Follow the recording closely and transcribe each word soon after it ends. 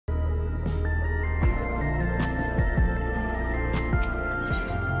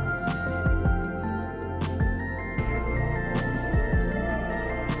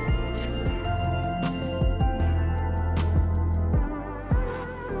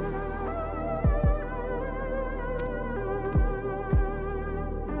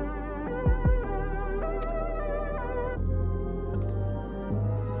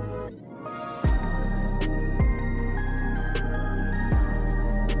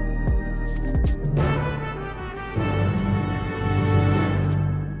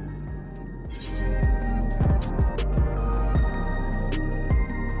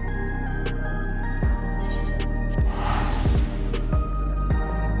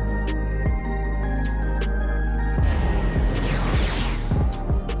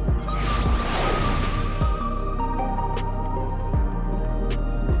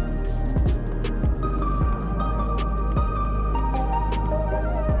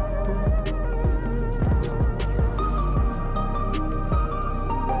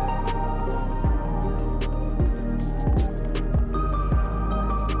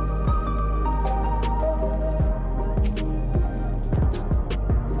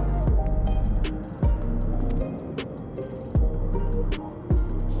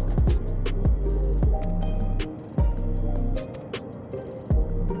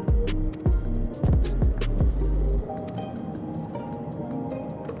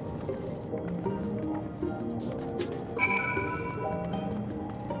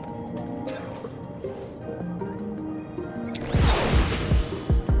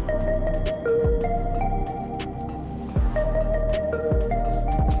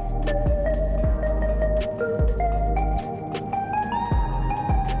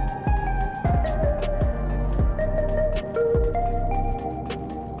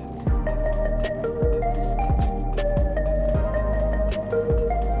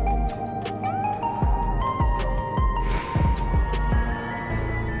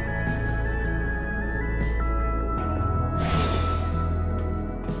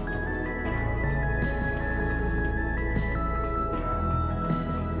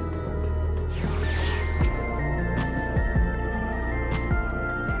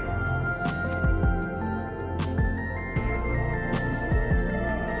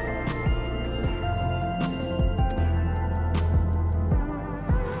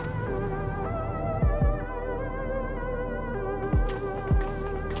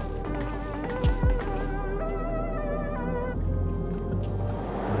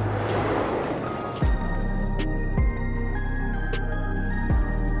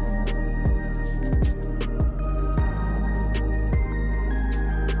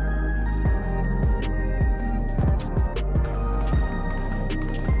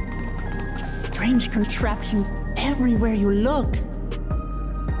contraptions everywhere you look.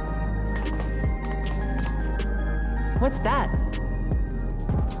 What's that?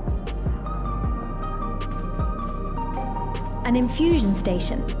 An infusion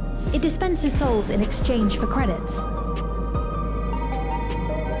station. It dispenses souls in exchange for credits.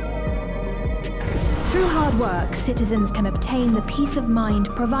 Through hard work, citizens can obtain the peace of mind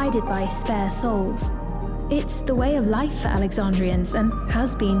provided by spare souls. It's the way of life for Alexandrians, and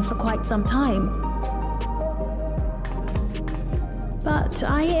has been for quite some time. But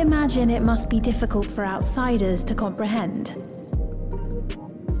I imagine it must be difficult for outsiders to comprehend.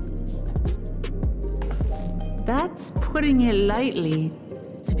 That's putting it lightly.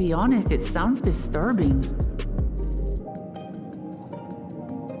 To be honest, it sounds disturbing.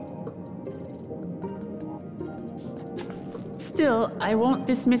 Still, I won't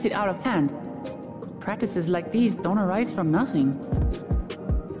dismiss it out of hand. Practices like these don't arise from nothing.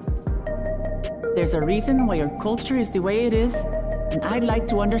 There's a reason why your culture is the way it is, and I'd like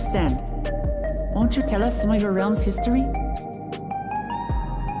to understand. Won't you tell us some of your realm's history?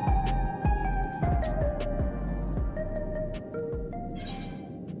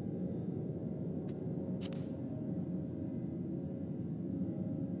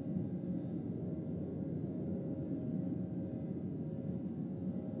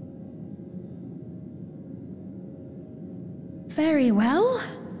 Very well.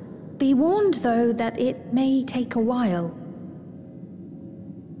 Be warned, though, that it may take a while.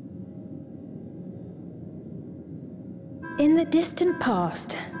 In the distant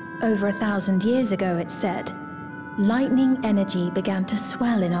past, over 1,000 years ago it's said, lightning energy began to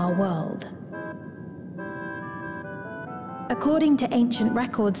swell in our world. According to ancient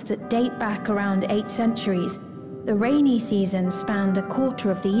records that date back around 8 centuries, the rainy season spanned a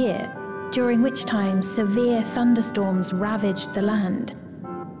quarter of the year, during which time severe thunderstorms ravaged the land.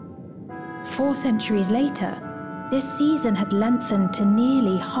 4 centuries later, this season had lengthened to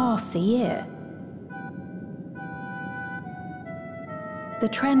nearly half the year. The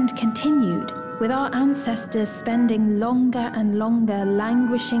trend continued, with our ancestors spending longer and longer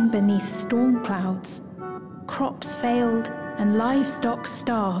languishing beneath storm clouds. Crops failed and livestock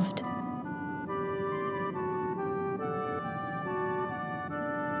starved.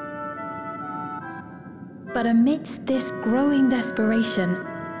 But amidst this growing desperation,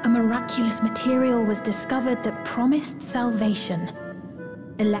 a miraculous material was discovered that promised salvation: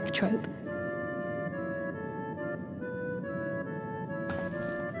 electrope.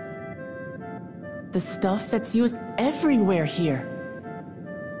 The stuff that's used everywhere here.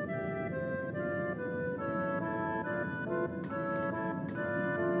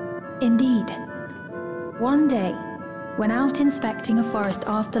 Indeed. One day, when out inspecting a forest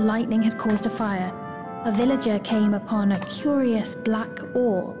after lightning had caused a fire, a villager came upon a curious black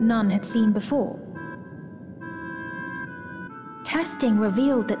ore none had seen before. Testing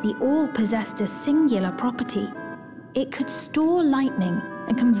revealed that the ore possessed a singular property. It could store lightning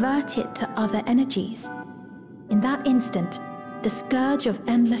and convert it to other energies. In that instant, the scourge of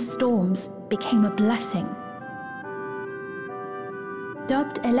endless storms became a blessing.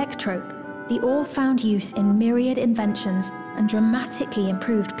 Dubbed electrope, the ore found use in myriad inventions and dramatically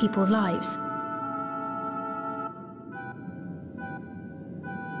improved people's lives.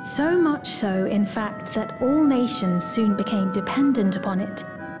 So much so, in fact, that all nations soon became dependent upon it,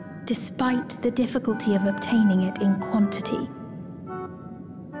 despite the difficulty of obtaining it in quantity.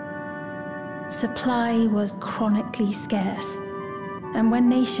 Supply was chronically scarce, and when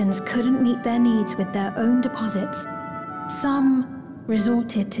nations couldn't meet their needs with their own deposits, some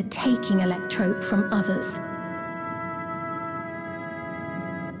resorted to taking electrope from others.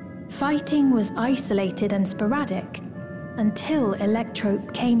 Fighting was isolated and sporadic, until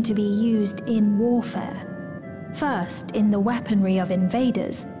electrope came to be used in warfare. First in the weaponry of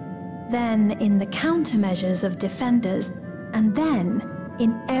invaders, then in the countermeasures of defenders, and then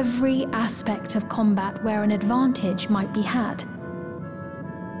in every aspect of combat where an advantage might be had.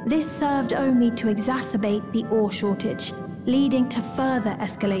 This served only to exacerbate the ore shortage, leading to further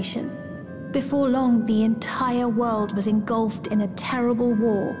escalation. Before long, the entire world was engulfed in a terrible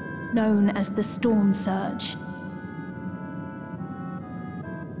war known as the Storm Surge.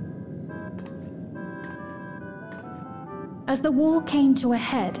 As the war came to a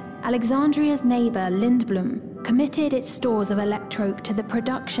head, Alexandria's neighbor Lindblum committed its stores of electrope to the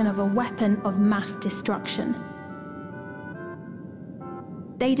production of a weapon of mass destruction.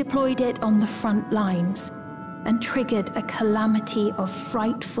 They deployed it on the front lines and triggered a calamity of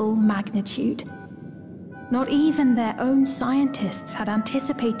frightful magnitude. Not even their own scientists had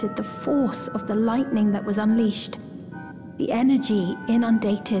anticipated the force of the lightning that was unleashed. The energy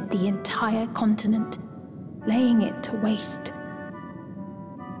inundated the entire continent, laying it to waste.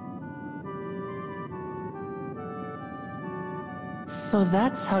 So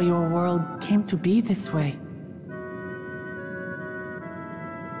that's how your world came to be this way.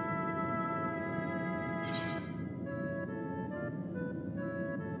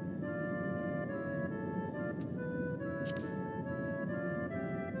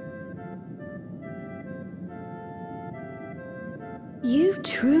 You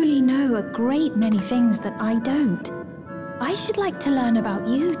truly know a great many things that I don't. I should like to learn about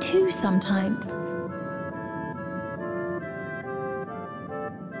you too sometime.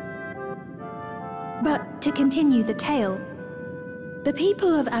 But to continue the tale, the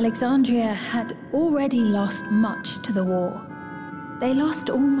people of Alexandria had already lost much to the war. They lost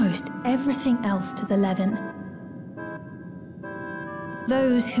almost everything else to the Levin.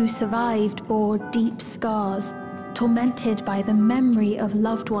 Those who survived bore deep scars, tormented by the memory of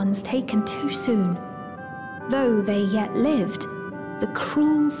loved ones taken too soon. Though they yet lived, the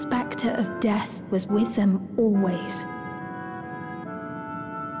cruel spectre of death was with them always.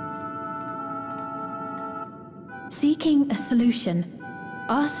 Seeking a solution,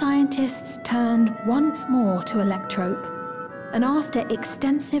 our scientists turned once more to Electrope, and after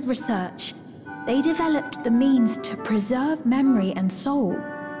extensive research, they developed the means to preserve memory and soul.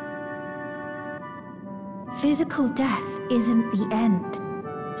 Physical death isn't the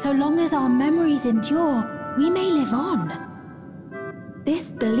end. So long as our memories endure, we may live on.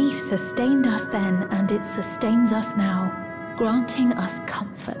 This belief sustained us then, and it sustains us now, granting us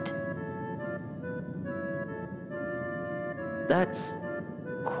comfort. That's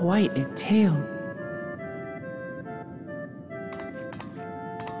quite a tale.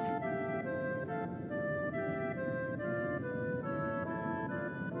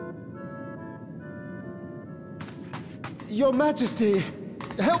 Your Majesty,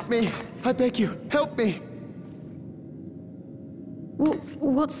 help me! I beg you, help me!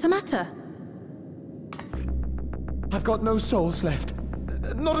 What's the matter? I've got no souls left.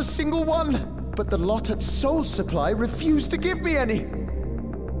 Not a single one! But the lot at Soul Supply refused to give me any!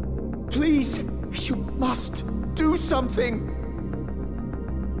 Please, you must do something!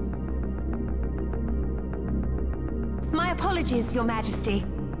 My apologies, Your Majesty.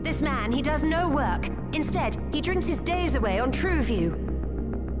 This man, he does no work. Instead, he drinks his days away on Trueview.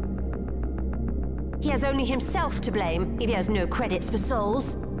 He has only himself to blame if he has no credits for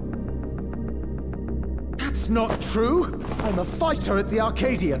souls. That's not true! I'm a fighter at the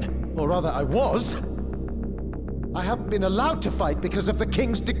Arcadian. Or rather, I was. I haven't been allowed to fight because of the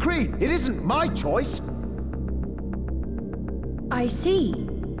King's decree. It isn't my choice. I see.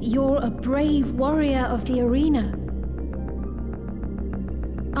 You're a brave warrior of the arena.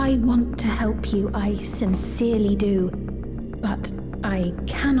 I want to help you, I sincerely do. But I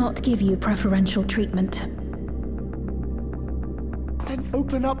cannot give you preferential treatment. Then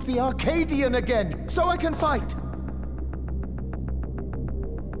open up the Arcadian again, so I can fight!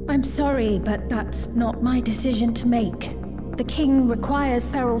 I'm sorry, but that's not my decision to make. The king requires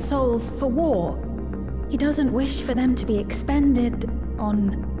feral souls for war. He doesn't wish for them to be expended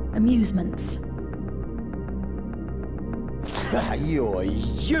on amusements. You're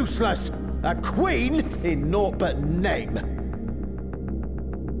useless! A queen in naught but name!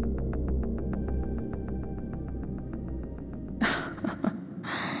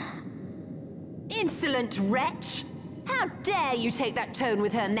 Insolent wretch! How dare you take that tone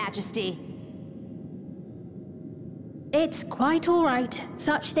with Her Majesty? It's quite all right.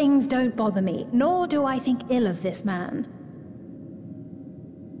 Such things don't bother me, nor do I think ill of this man.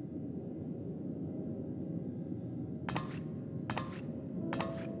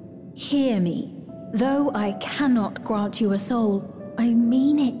 Hear me. Though I cannot grant you a soul, I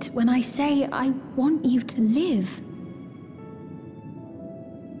mean it when I say I want you to live.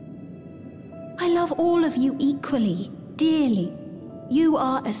 I love all of you equally, dearly. You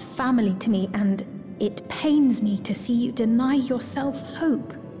are as family to me, and it pains me to see you deny yourself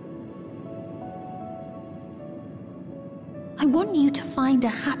hope. I want you to find a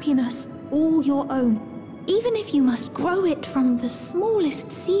happiness all your own, even if you must grow it from the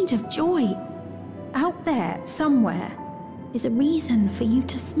smallest seed of joy. Out there, somewhere, is a reason for you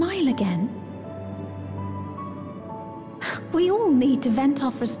to smile again. We all need to vent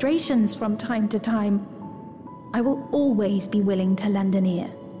our frustrations from time to time. I will always be willing to lend an ear.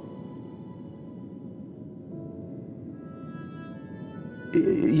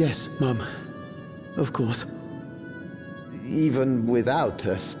 Yes, Mum. Of course. Even without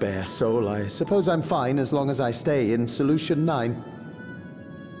a spare soul, I suppose I'm fine as long as I stay in Solution 9.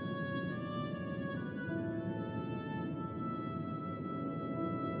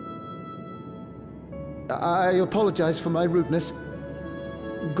 I apologize for my rudeness.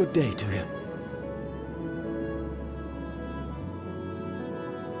 Good day to you.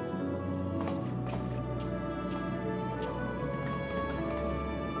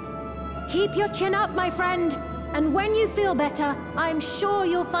 Keep your chin up, my friend. And when you feel better, I'm sure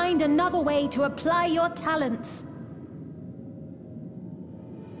you'll find another way to apply your talents.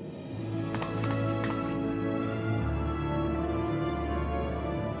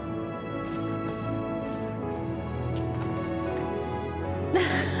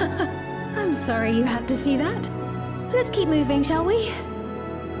 I'm sorry you had to see that. Let's keep moving, shall we?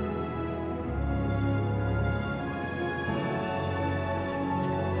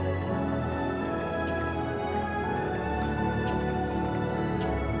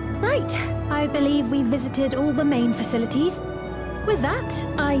 Right, I believe we've visited all the main facilities. With that,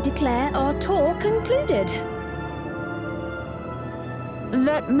 I declare our tour concluded.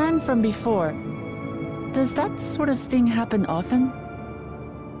 That man from before, does that sort of thing happen often?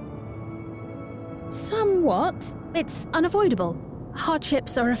 Somewhat. It's unavoidable.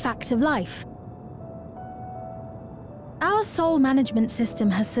 Hardships are a fact of life. Our soul management system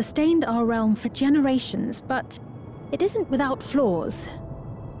has sustained our realm for generations, but it isn't without flaws.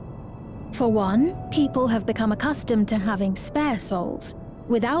 For one, people have become accustomed to having spare souls.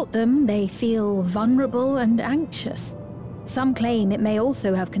 Without them, they feel vulnerable and anxious. Some claim it may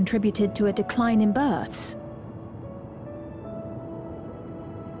also have contributed to a decline in births.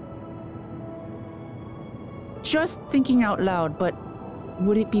 Just thinking out loud, but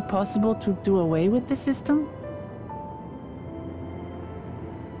would it be possible to do away with the system?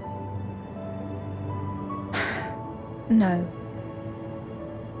 No.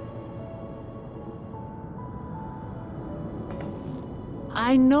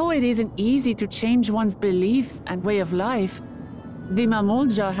 I know it isn't easy to change one's beliefs and way of life. The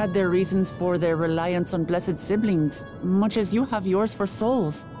Mamolja had their reasons for their reliance on blessed siblings, much as you have yours for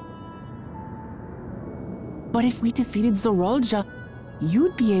souls. But if we defeated Zorolja,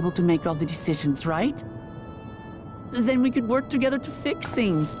 you'd be able to make all the decisions, right? Then we could work together to fix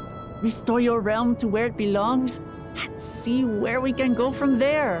things, restore your realm to where it belongs, and see where we can go from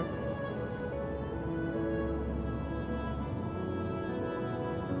there.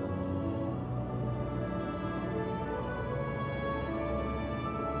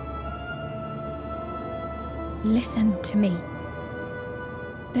 Listen to me.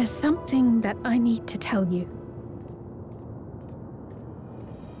 There's something that I need to tell you.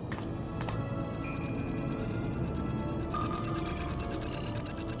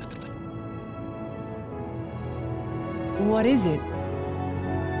 What is it?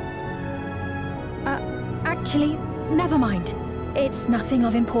 Actually, never mind. It's nothing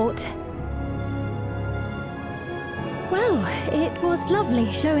of import. Well, it was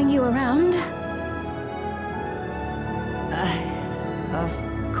lovely showing you around.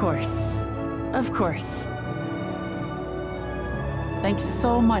 Of course. Of course. Thanks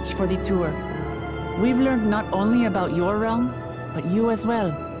so much for the tour. We've learned not only about your realm, but you as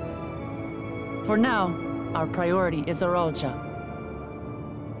well. For now, our priority is Zorolja.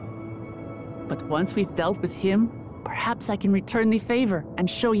 But once we've dealt with him, perhaps I can return the favor and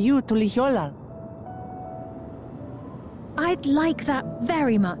show you to Lihiolal. I'd like that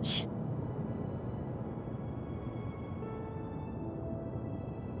very much.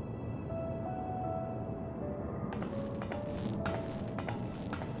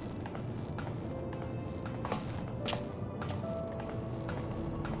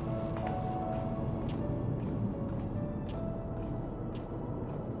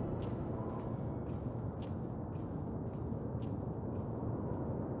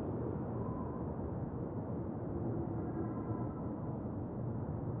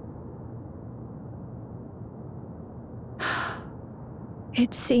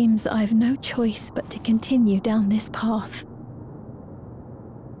 It seems I've no choice but to continue down this path.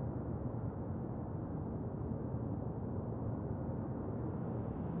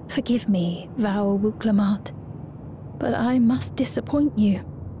 Forgive me, Vau Wuklamat, but I must disappoint you.